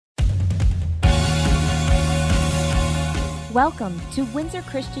Welcome to Windsor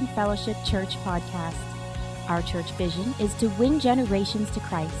Christian Fellowship Church Podcast. Our church vision is to win generations to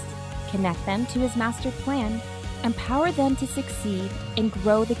Christ, connect them to His master plan, empower them to succeed, and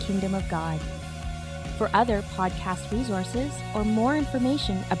grow the kingdom of God. For other podcast resources or more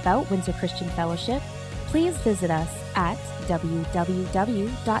information about Windsor Christian Fellowship, please visit us at www.wcf.ca.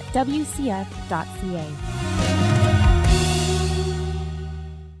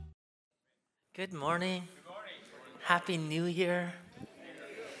 Good morning. Happy New Year.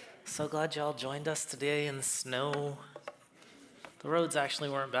 So glad y'all joined us today in the snow. The roads actually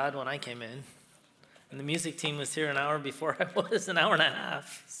weren't bad when I came in. And the music team was here an hour before I was, an hour and a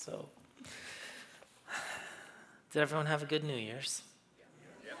half. So, did everyone have a good New Year's?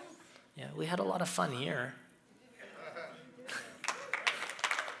 Yeah, we had a lot of fun here.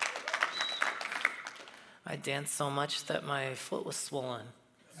 I danced so much that my foot was swollen.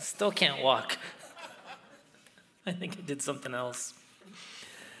 Still can't walk. I think I did something else.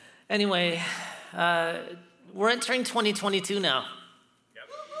 Anyway, we're entering 2022 now.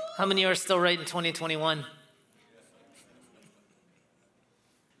 How many are still right in 2021?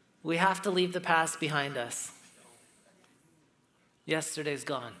 We have to leave the past behind us. Yesterday's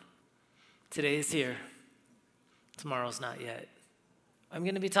gone. Today's here. Tomorrow's not yet. I'm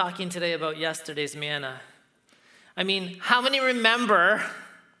going to be talking today about yesterday's manna. I mean, how many remember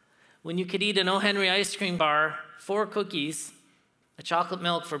when you could eat an O. Henry ice cream bar, 4 cookies, a chocolate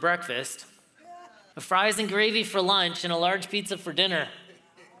milk for breakfast, a fries and gravy for lunch, and a large pizza for dinner?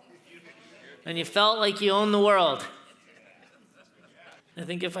 And you felt like you owned the world. I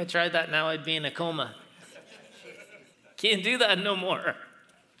think if I tried that now, I'd be in a coma. Can't do that no more.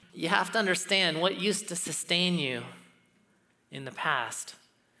 You have to understand what used to sustain you in the past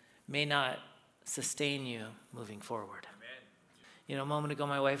may not sustain you moving forward. You know, a moment ago,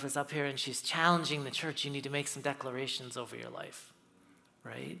 my wife was up here and she's challenging the church. You need to make some declarations over your life,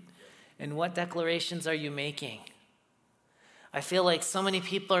 right? And what declarations are you making? I feel like so many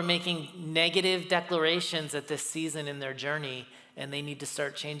people are making negative declarations at this season in their journey, and they need to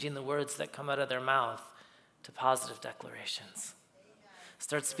start changing the words that come out of their mouth to positive declarations.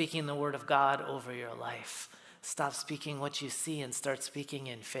 Start speaking the word of God over your life. Stop speaking what you see and start speaking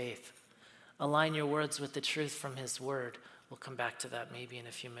in faith. Align your words with the truth from His word. We'll come back to that maybe in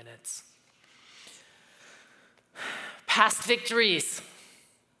a few minutes. Past victories,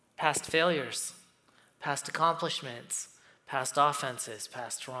 past failures, past accomplishments, past offenses,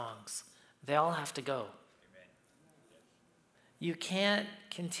 past wrongs. They all have to go. You can't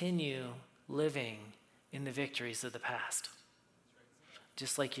continue living in the victories of the past,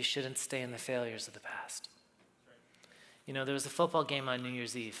 just like you shouldn't stay in the failures of the past. You know, there was a football game on New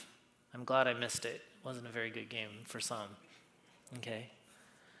Year's Eve. I'm glad I missed it. It wasn't a very good game for some. Okay,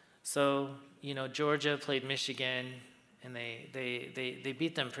 so, you know, Georgia played Michigan, and they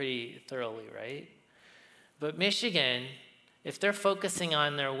beat them pretty thoroughly, right? But Michigan, if they're focusing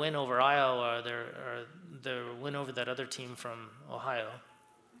on their win over Iowa or their win over that other team from Ohio,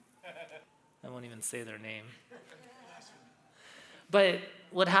 I won't even say their name. But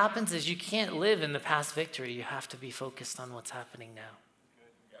what happens is you can't live in the past victory. You have to be focused on what's happening now.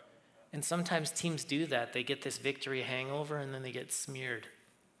 And sometimes teams do that. They get this victory hangover and then they get smeared.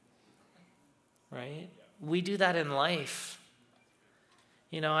 Right? We do that in life.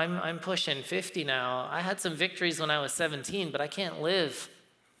 You know, I'm pushing 50 now. I had some victories when I was 17, but I can't live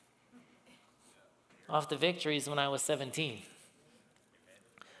off the victories when I was 17.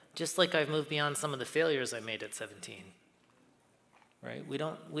 Just like I've moved beyond some of the failures I made at 17. Right? We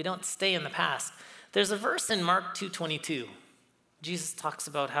don't stay in the past. There's a verse in Mark 2:22. Jesus talks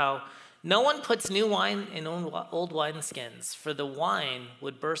about how no one puts new wine in old wineskins, for the wine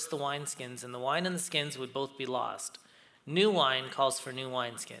would burst the wineskins, and the wine and the skins would both be lost. New wine calls for new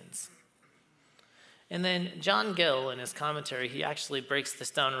wineskins. And then John Gill, in his commentary, he actually breaks this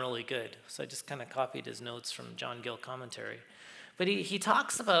down really good. So I just kind of copied his notes from John Gill commentary. But he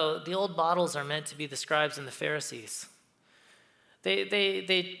talks about the old bottles are meant to be the scribes and the Pharisees.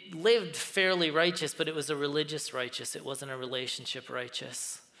 They lived fairly righteous, but it was a religious righteous. It wasn't a relationship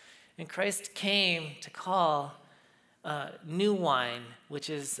righteous. And Christ came to call new wine, which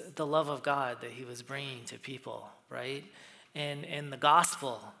is the love of God that He was bringing to people, right? And the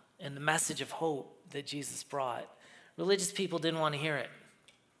gospel and the message of hope that Jesus brought. Religious people didn't want to hear it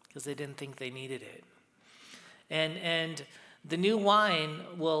because they didn't think they needed it. And the new wine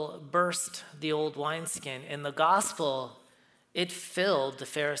will burst the old wineskin. And the gospel, it filled the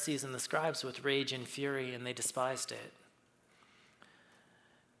Pharisees and the scribes with rage and fury, and they despised it.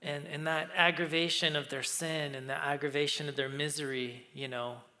 And that aggravation of their sin and the aggravation of their misery, you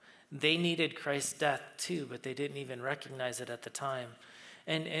know, They needed Christ's death too, but they didn't even recognize it at the time.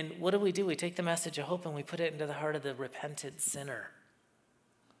 And what do? We take the message of hope and we put it into the heart of the repentant sinner.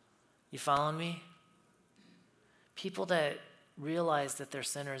 You following me? People that realize that they're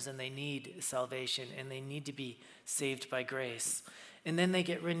sinners and they need salvation and they need to be saved by grace. And then they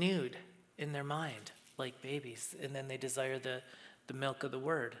get renewed in their mind like babies. And then they desire the milk of the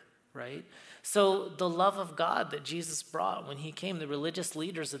word, right? So the love of God that Jesus brought when he came, the religious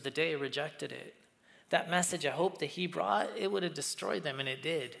leaders of the day rejected it. That message of hope that he brought, it would have destroyed them, and it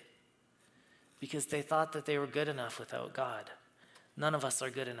did. Because they thought that they were good enough without God. None of us are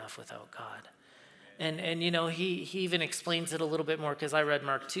good enough without God. And you know, he even explains it a little bit more, because I read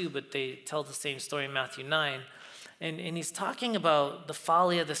Mark 2, but they tell the same story in Matthew 9. And he's talking about the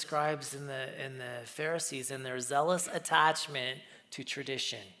folly of the scribes and the Pharisees and their zealous attachment to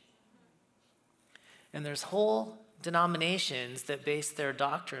tradition. And there's whole denominations that base their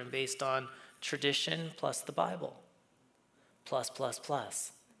doctrine based on tradition plus the Bible, plus.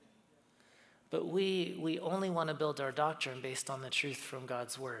 But we only want to build our doctrine based on the truth from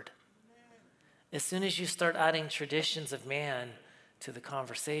God's word. As soon as you start adding traditions of man to the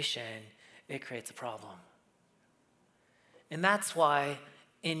conversation, it creates a problem. And that's why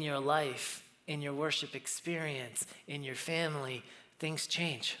in your life, in your worship experience, in your family, things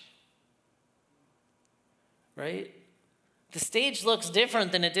change. Right? The stage looks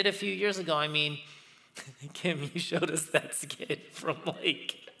different than it did a few years ago. I mean, Kim, you showed us that skit from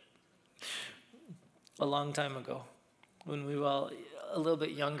like a long time ago when we were all a little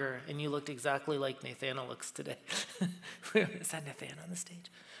bit younger, and you looked exactly like Nathaniel looks today. Is that Nathaniel on the stage?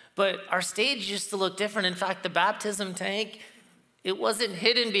 But our stage used to look different. In fact, the baptism tank, it wasn't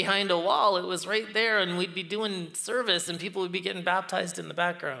hidden behind a wall. It was right there, and we'd be doing service, and people would be getting baptized in the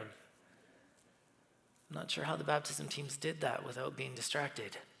background. I'm not sure how the baptism teams did that without being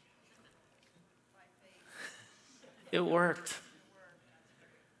distracted. It worked.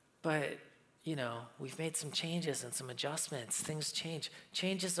 But, you know, we've made some changes and some adjustments. Things change.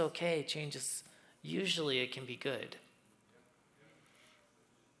 Change is okay. Change is, usually it can be good.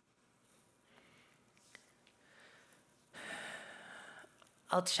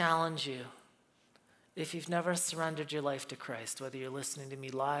 I'll challenge you. If you've never surrendered your life to Christ, whether you're listening to me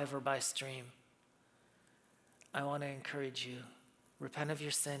live or by stream, I want to encourage you, repent of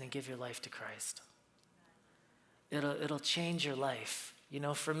your sin and give your life to Christ. It'll change your life. You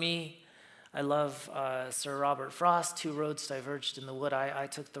know, for me, I love Sir Robert Frost, 2 roads diverged in the wood. I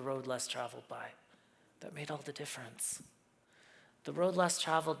took the road less traveled by. That made all the difference. The road less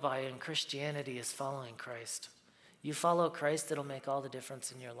traveled by in Christianity is following Christ. You follow Christ, it'll make all the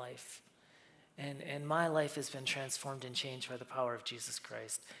difference in your life. And my life has been transformed and changed by the power of Jesus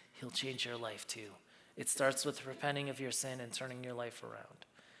Christ. He'll change your life too. It starts with repenting of your sin and turning your life around.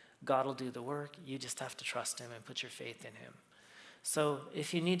 God will do the work. You just have to trust him and put your faith in him. So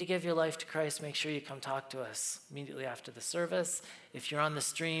if you need to give your life to Christ, make sure you come talk to us immediately after the service. If you're on the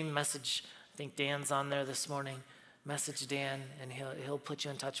stream, message, I think Dan's on there this morning. Message Dan, and he'll put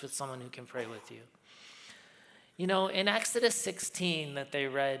you in touch with someone who can pray with you. You know, in Exodus 16 that they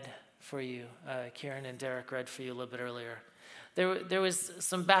read for you, Karen and Derek read for you a little bit earlier, there was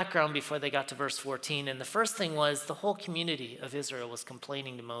some background before they got to verse 14. And the first thing was the whole community of Israel was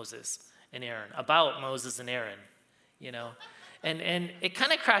complaining to Moses and Aaron about Moses and Aaron, you know. And it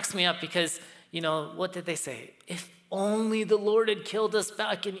kind of cracks me up because, you know, what did they say? If only the Lord had killed us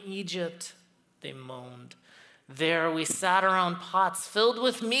back in Egypt, they moaned. There we sat around pots filled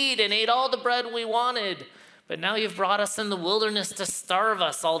with meat and ate all the bread we wanted. But now you've brought us in the wilderness to starve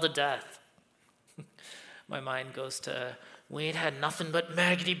us all to death. My mind goes to, we ain't had nothing but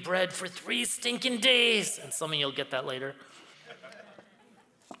maggoty bread for 3 stinking days. And some of you will get that later.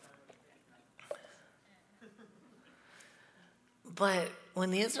 But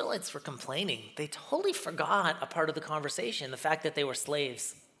when the Israelites were complaining, they totally forgot a part of the conversation, the fact that they were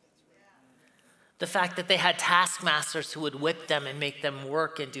slaves. The fact that they had taskmasters who would whip them and make them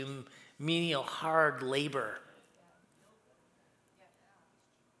work and do menial, hard labor.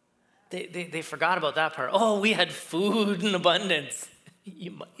 They forgot about that part. Oh, we had food in abundance.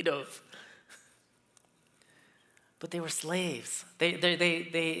 You might have. But they were slaves.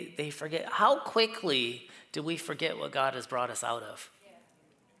 They forget. How quickly do we forget what God has brought us out of?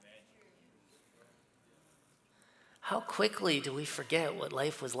 How quickly do we forget what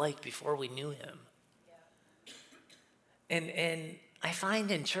life was like before we knew him? And I find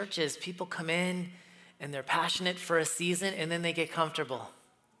in churches, people come in and they're passionate for a season and then they get comfortable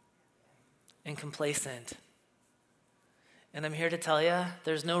and complacent. And I'm here to tell you,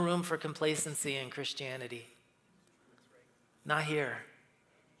 there's no room for complacency in Christianity. Not here.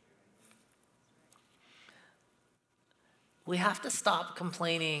 we have to stop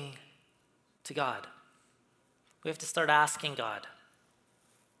complaining to God. We have to start asking God.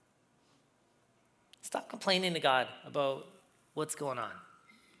 Stop complaining to God about what's going on.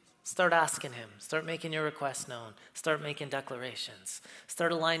 Start asking him. Start making your requests known. Start making declarations.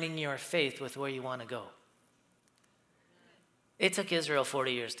 Start aligning your faith with where you want to go. It took Israel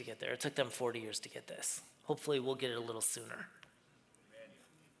 40 years to get there. It took them 40 years to get this. Hopefully we'll get it a little sooner.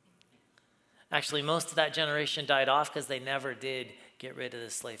 Actually, most of that generation died off because they never did get rid of the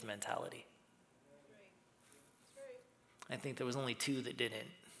slave mentality. I think there was only 2 that didn't.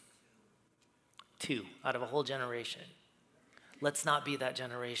 2 out of a whole generation. Let's not be that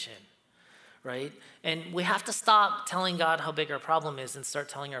generation, right? And we have to stop telling God how big our problem is and start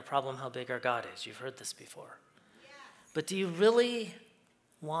telling our problem how big our God is. You've heard this before. Yes. But do you really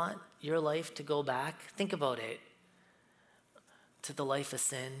want your life to go back? Think about it. To the life of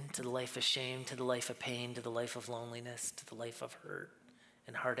sin, to the life of shame, to the life of pain, to the life of loneliness, to the life of hurt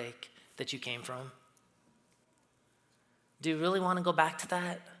and heartache that you came from? Do you really want to go back to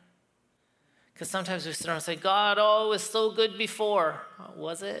that? Because sometimes we sit around and say, God, oh, it was so good before.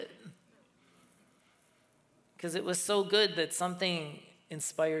 Was it? Because it was so good that something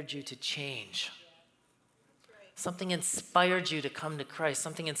inspired you to change. Something inspired you to come to Christ.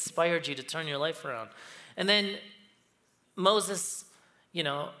 Something inspired you to turn your life around. And then Moses,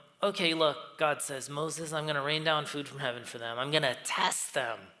 okay, look, God says, Moses, I'm going to rain down food from heaven for them. I'm going to test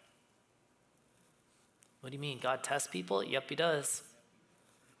them. What do you mean? God tests people? Yep, he does.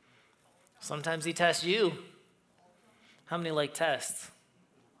 Sometimes he tests you. How many like tests?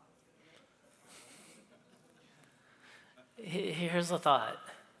 Here's a thought.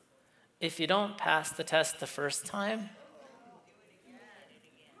 If you don't pass the test the first time,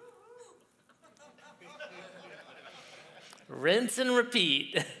 rinse and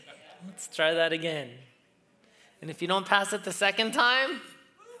repeat. Let's try that again. And if you don't pass it the second time,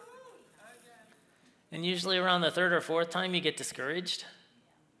 and usually around the third or fourth time, you get discouraged.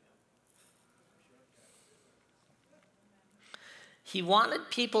 He wanted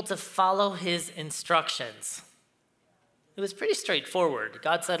people to follow his instructions. It was pretty straightforward.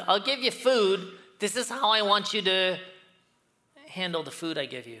 God said, I'll give you food. This is how I want you to handle the food I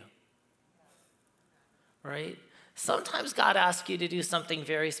give you. Right? Sometimes God asks you to do something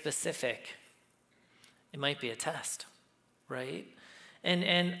very specific. It might be a test, right?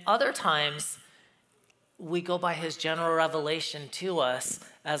 And other times, we go by his general revelation to us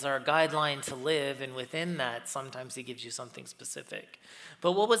as our guideline to live, and within that, sometimes he gives you something specific.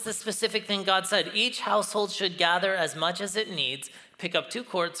 But what was the specific thing God said? Each household should gather as much as it needs, pick up 2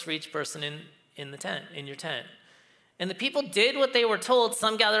 quarts for each person in your tent. And the people did what they were told.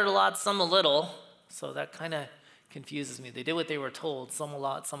 Some gathered a lot, some a little. So that kind of confuses me. They did what they were told, some a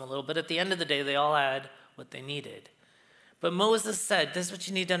lot, some a little. But at the end of the day, they all had what they needed. But Moses said, this is what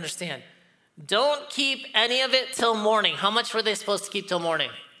you need to understand. Don't keep any of it till morning. How much were they supposed to keep till morning?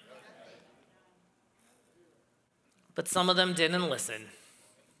 But some of them didn't listen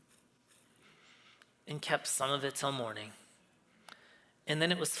and kept some of it till morning. And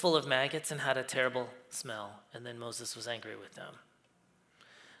then it was full of maggots and had a terrible smell. And then Moses was angry with them.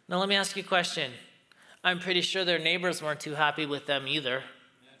 Now let me ask you a question. I'm pretty sure their neighbors weren't too happy with them either.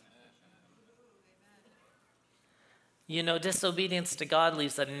 Disobedience to God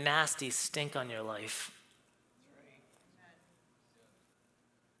leaves a nasty stink on your life.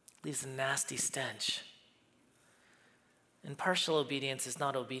 Leaves a nasty stench. And partial obedience is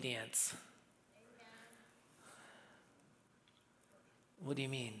not obedience. What do you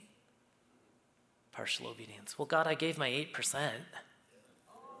mean? Partial obedience. Well, God, I gave my 8%.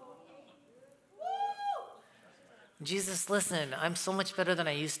 Jesus, listen, I'm so much better than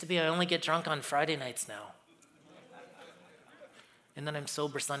I used to be. I only get drunk on Friday nights now. And then I'm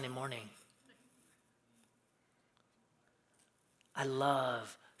sober Sunday morning. I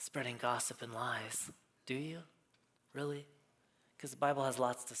love spreading gossip and lies. Do you? Really? Because the Bible has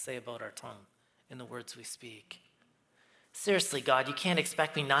lots to say about our tongue and the words we speak. Seriously, God, you can't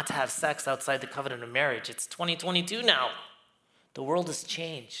expect me not to have sex outside the covenant of marriage. It's 2022 now. The world has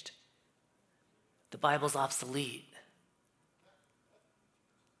changed. The Bible's obsolete.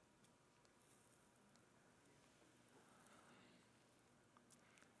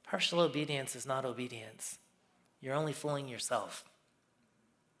 Partial obedience is not obedience. You're only fooling yourself.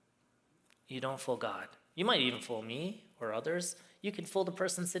 You don't fool God. You might even fool me or others. You can fool the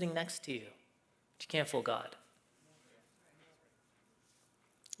person sitting next to you, but you can't fool God.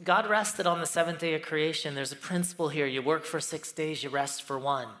 God rested on the 7th day of creation. There's a principle here. You work for 6 days, you rest for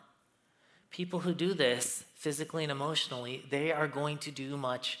 1. People who do this physically and emotionally, they are going to do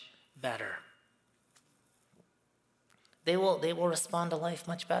much better. They will respond to life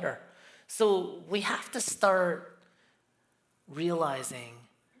much better. So we have to start realizing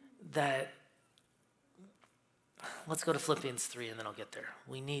that, let's go to Philippians 3 and then I'll get there.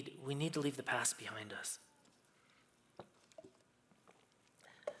 We need to leave the past behind us.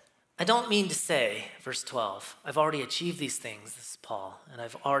 I don't mean to say, verse 12, I've already achieved these things, this is Paul, and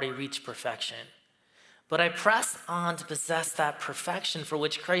I've already reached perfection. But I press on to possess that perfection for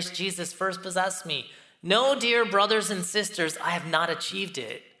which Christ Jesus first possessed me. No, dear brothers and sisters, I have not achieved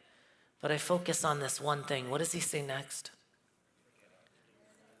it, but I focus on this one thing. What does he say next?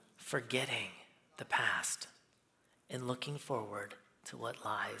 Forgetting the past and looking forward to what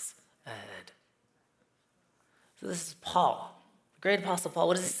lies ahead. So this is Paul. Great Apostle Paul,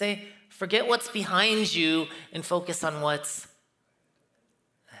 what does he say? Forget what's behind you and focus on what's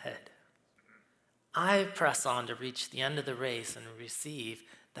ahead. I press on to reach the end of the race and receive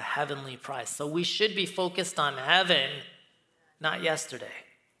the heavenly prize. So we should be focused on heaven, not yesterday.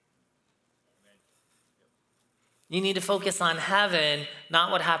 You need to focus on heaven,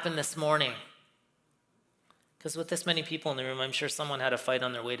 not what happened this morning. Because with this many people in the room, I'm sure someone had a fight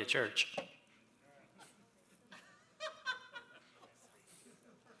on their way to church.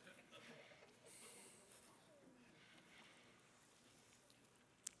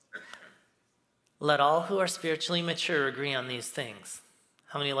 Let all who are spiritually mature agree on these things.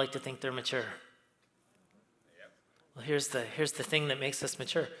 How many like to think they're mature? Well, here's the thing that makes us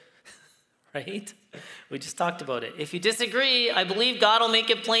mature, right? We just talked about it. If you disagree, I believe God will make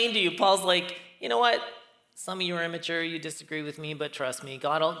it plain to you. Paul's like, you know what? Some of you are immature, you disagree with me, but trust me,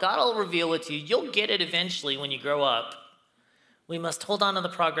 God will reveal it to you. You'll get it eventually when you grow up. We must hold on to the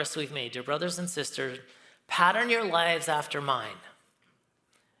progress we've made. Dear brothers and sisters, pattern your lives after mine.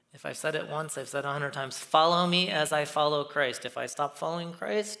 If I've said it once, I've said it 100 times. Follow me as I follow Christ. If I stop following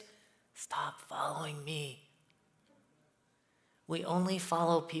Christ, stop following me. We only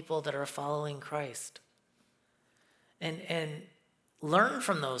follow people that are following Christ. And learn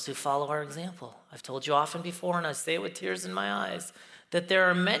from those who follow our example. I've told you often before, and I say it with tears in my eyes, that there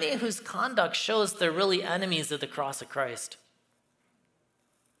are many whose conduct shows they're really enemies of the cross of Christ.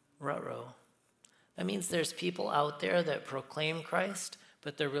 Ruh-roh. That means there's people out there that proclaim Christ,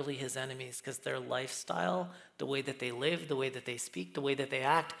 but they're really his enemies because their lifestyle, the way that they live, the way that they speak, the way that they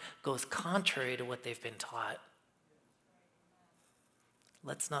act, goes contrary to what they've been taught.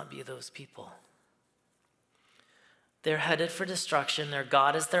 Let's not be those people. They're headed for destruction. Their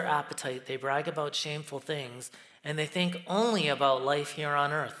God is their appetite. They brag about shameful things, and they think only about life here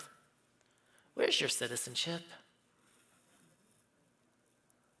on earth. Where's your citizenship?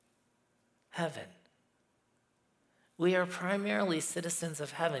 Heaven. We are primarily citizens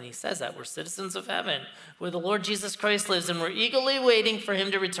of heaven. He says that. We're citizens of heaven, where the Lord Jesus Christ lives, and we're eagerly waiting for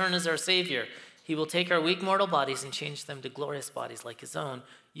him to return as our Savior. He will take our weak mortal bodies and change them to glorious bodies like his own,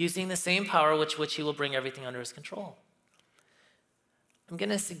 using the same power which he will bring everything under his control. I'm going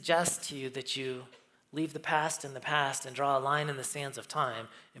to suggest to you that you leave the past in the past and draw a line in the sands of time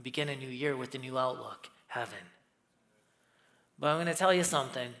and begin a new year with a new outlook, heaven. But I'm going to tell you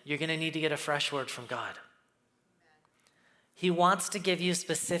something. You're going to need to get a fresh word from God. He wants to give you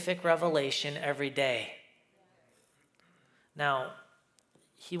specific revelation every day. Now,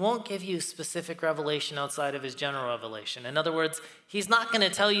 he won't give you specific revelation outside of his general revelation. In other words, he's not going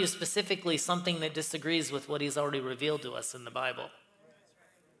to tell you specifically something that disagrees with what he's already revealed to us in the Bible.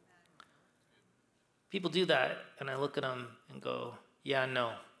 People do that, and I look at them and go, yeah,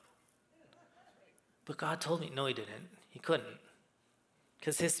 no. But God told me, no, he didn't. He couldn't.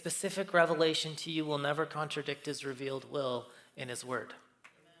 Because his specific revelation to you will never contradict his revealed will in his word.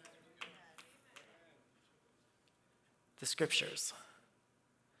 The scriptures.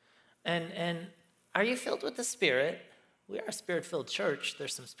 And are you filled with the Spirit? We are a Spirit-filled church.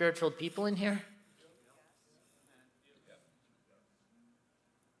 There's some Spirit-filled people in here.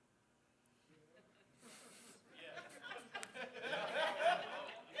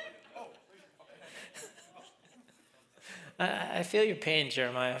 I feel your pain,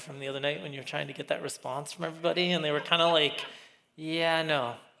 Jeremiah, from the other night when you were trying to get that response from everybody, and they were kind of like, yeah,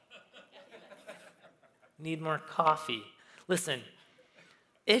 no. Need more coffee. Listen,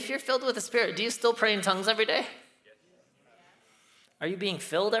 if you're filled with the Spirit, do you still pray in tongues every day? Are you being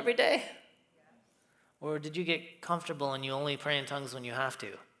filled every day? Or did you get comfortable and you only pray in tongues when you have to?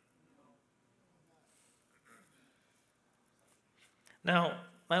 Now,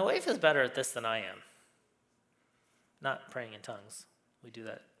 my wife is better at this than I am. Not praying in tongues. We do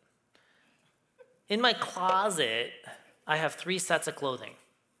that. In my closet, I have 3 sets of clothing.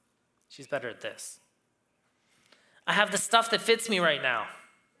 She's better at this. I have the stuff that fits me right now.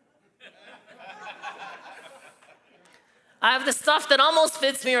 I have the stuff that almost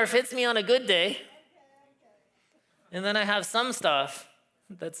fits me or fits me on a good day. And then I have some stuff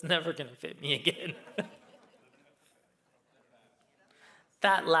that's never going to fit me again.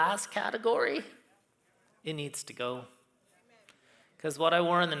 That last category, it needs to go. Because what I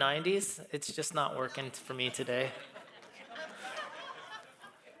wore in the 90s, it's just not working for me today.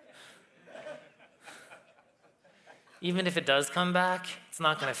 Even if it does come back, it's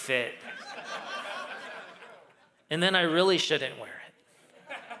not going to fit. And then I really shouldn't wear it.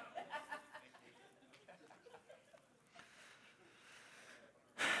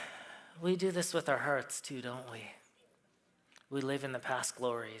 We do this with our hearts too, don't we? We live in the past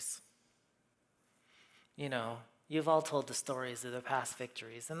glories. You know, you've all told the stories of the past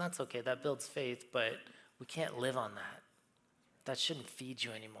victories, and that's okay, that builds faith, but we can't live on that. That shouldn't feed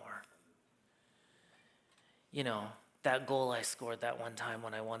you anymore. You know, that goal I scored that one time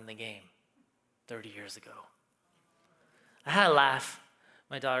when I won the game 30 years ago. I had a laugh.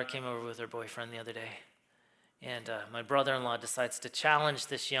 My daughter came over with her boyfriend the other day, and my brother-in-law decides to challenge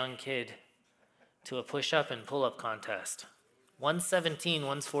this young kid to a push-up and pull-up contest. One's 17,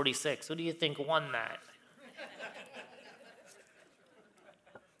 one's 46. Who do you think won that?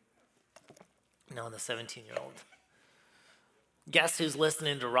 No, the 17-year-old. Guess who's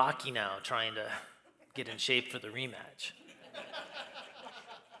listening to Rocky now, trying to get in shape for the rematch?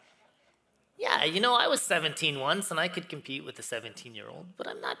 Yeah, you know, I was 17 once, and I could compete with a 17-year-old, but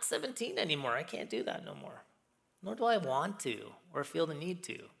I'm not 17 anymore. I can't do that no more. Nor do I want to or feel the need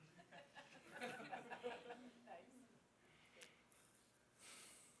to.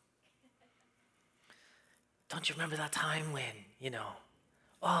 Don't you remember that time when, you know,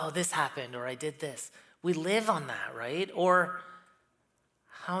 oh, this happened or I did this? We live on that, right? Or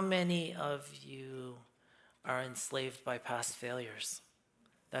how many of you are enslaved by past failures?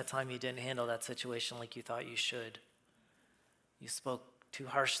 That time you didn't handle that situation like you thought you should. You spoke too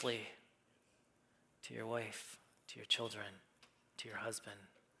harshly to your wife, to your children, to your husband.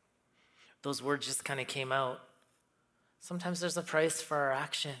 Those words just kind of came out. Sometimes there's a price for our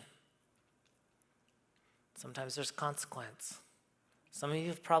action. Sometimes there's consequence. Some of you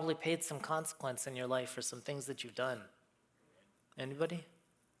have probably paid some consequence in your life for some things that you've done. Anybody?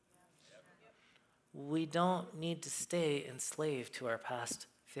 We don't need to stay enslaved to our past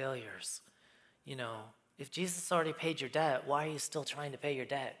failures. You know, if Jesus already paid your debt, why are you still trying to pay your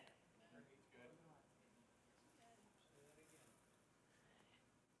debt?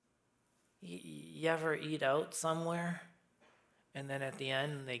 You ever eat out somewhere and then at the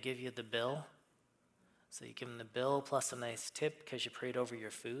end they give you the bill? So you give them the bill plus a nice tip because you prayed over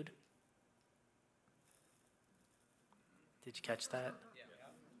your food? Did you catch that?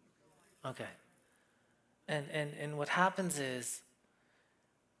 Okay. And what happens is,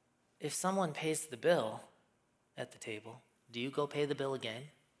 if someone pays the bill at the table, do you go pay the bill again?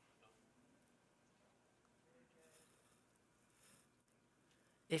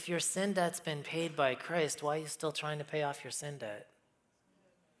 If your sin debt's been paid by Christ, why are you still trying to pay off your sin debt?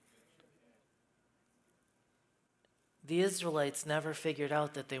 The Israelites never figured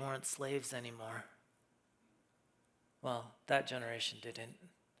out that they weren't slaves anymore. Well, that generation didn't.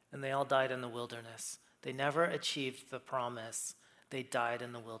 And they all died in the wilderness. They never achieved the promise. They died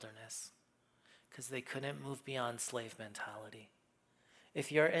in the wilderness because they couldn't move beyond slave mentality.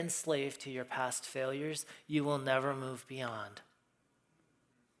 If you're enslaved to your past failures, you will never move beyond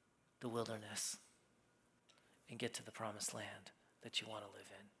the wilderness and get to the promised land that you want to live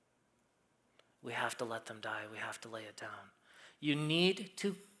in. We have to let them die. We have to lay it down. You need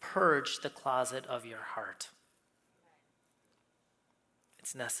to purge the closet of your heart.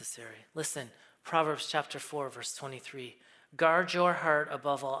 It's necessary. Listen, Proverbs chapter 4, verse 23. Guard your heart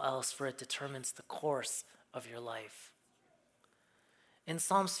above all else, for it determines the course of your life. In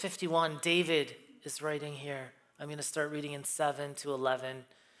Psalms 51, David is writing here. I'm going to start reading in 7 to 11.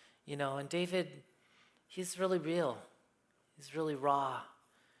 You know, and David, he's really real. He's really raw.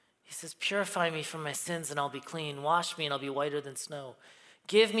 He says, purify me from my sins and I'll be clean. Wash me and I'll be whiter than snow.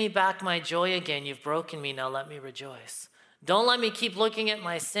 Give me back my joy again. You've broken me. Now let me rejoice. Don't let me keep looking at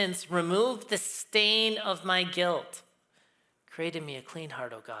my sins. Remove the stain of my guilt. Create in me a clean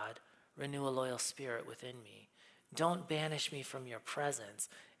heart, O God. Renew a loyal spirit within me. Don't banish me from your presence,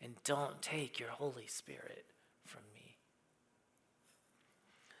 and don't take your Holy Spirit from me.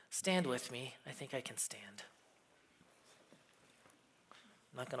 Stand with me. I think I can stand.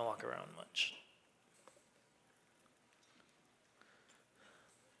 I'm not going to walk around much.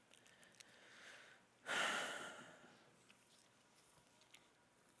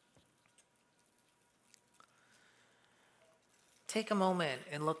 Take a moment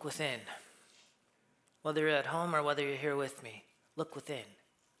and look within. Whether you're at home or whether you're here with me, look within.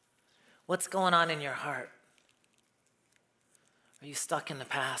 What's going on in your heart? Are you stuck in the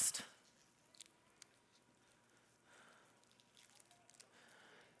past?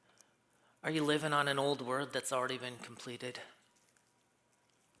 Are you living on an old word that's already been completed?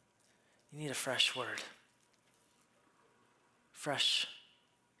 You need a fresh word. Fresh,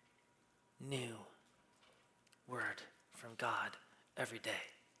 new word from God every day.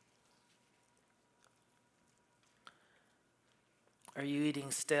 Are you eating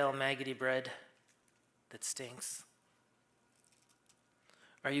stale, maggoty bread that stinks?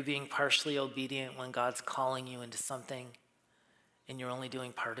 Are you being partially obedient when God's calling you into something and you're only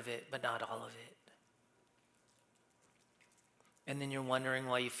doing part of it, but not all of it? And then you're wondering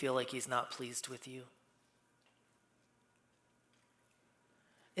why you feel like He's not pleased with you?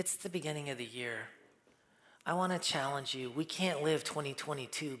 It's the beginning of the year. I want to challenge you. We can't live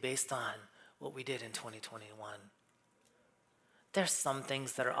 2022 based on what we did in 2021. There's some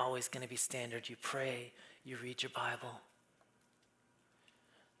things that are always going to be standard. You pray, you read your Bible.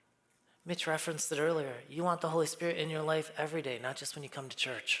 Mitch referenced it earlier. You want the Holy Spirit in your life every day, not just when you come to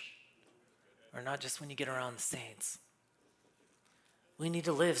church, or not just when you get around the saints. We need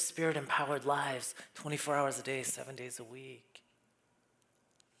to live Spirit-empowered lives 24 hours a day, 7 days a week.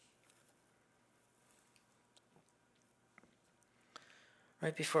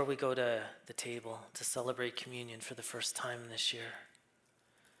 Right before we go to the table to celebrate communion for the first time this year,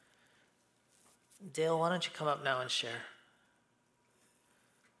 Dale, why don't you come up now and share?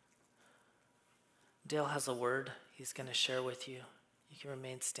 Dale has a word he's going to share with you. You can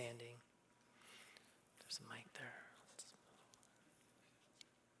remain standing. There's a mic there.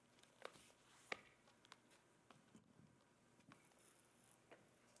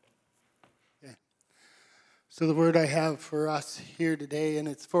 So the word I have for us here today, and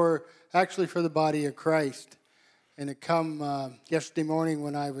it's actually for the body of Christ. And it come yesterday morning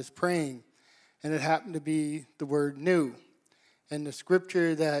when I was praying, and it happened to be the word new. And the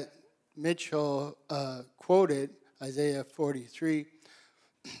scripture that Mitchell quoted, Isaiah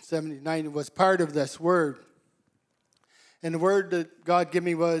 43:79, was part of this word. And the word that God gave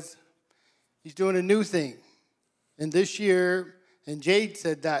me was, He's doing a new thing. And this year, and Jade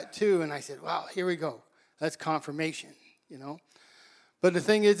said that too, and I said, wow, here we go. That's confirmation, you know. But the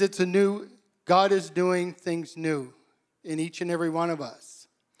thing is, God is doing things new in each and every one of us.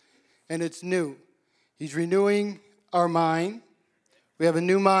 And it's new. He's renewing our mind. We have a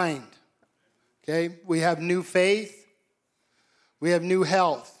new mind, okay? We have new faith. We have new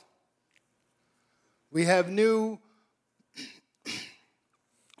health. We have new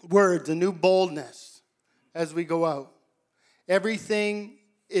words, a new boldness as we go out. Everything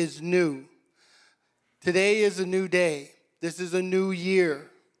is new. Today is a new day. This is a new year.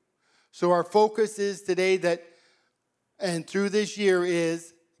 So our focus is today and through this year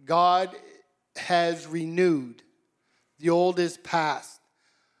is God has renewed. The old is past.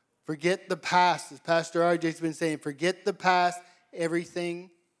 Forget the past. As Pastor RJ's been saying, forget the past.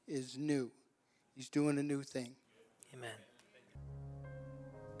 Everything is new. He's doing a new thing. Amen.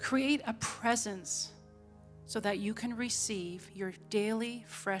 Create a presence so that you can receive your daily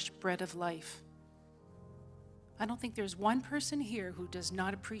fresh bread of life. I don't think there's one person here who does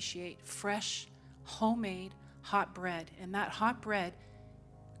not appreciate fresh, homemade, hot bread. And that hot bread,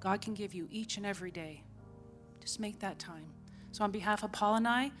 God can give you each and every day. Just make that time. So on behalf of Paul and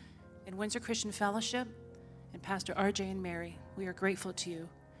I, and Windsor Christian Fellowship, and Pastor RJ and Mary, we are grateful to you.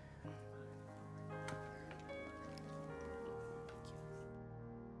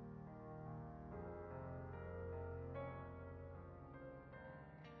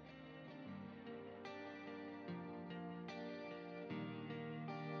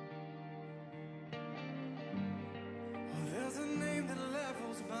 There's a name that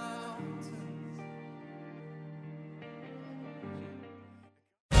levels my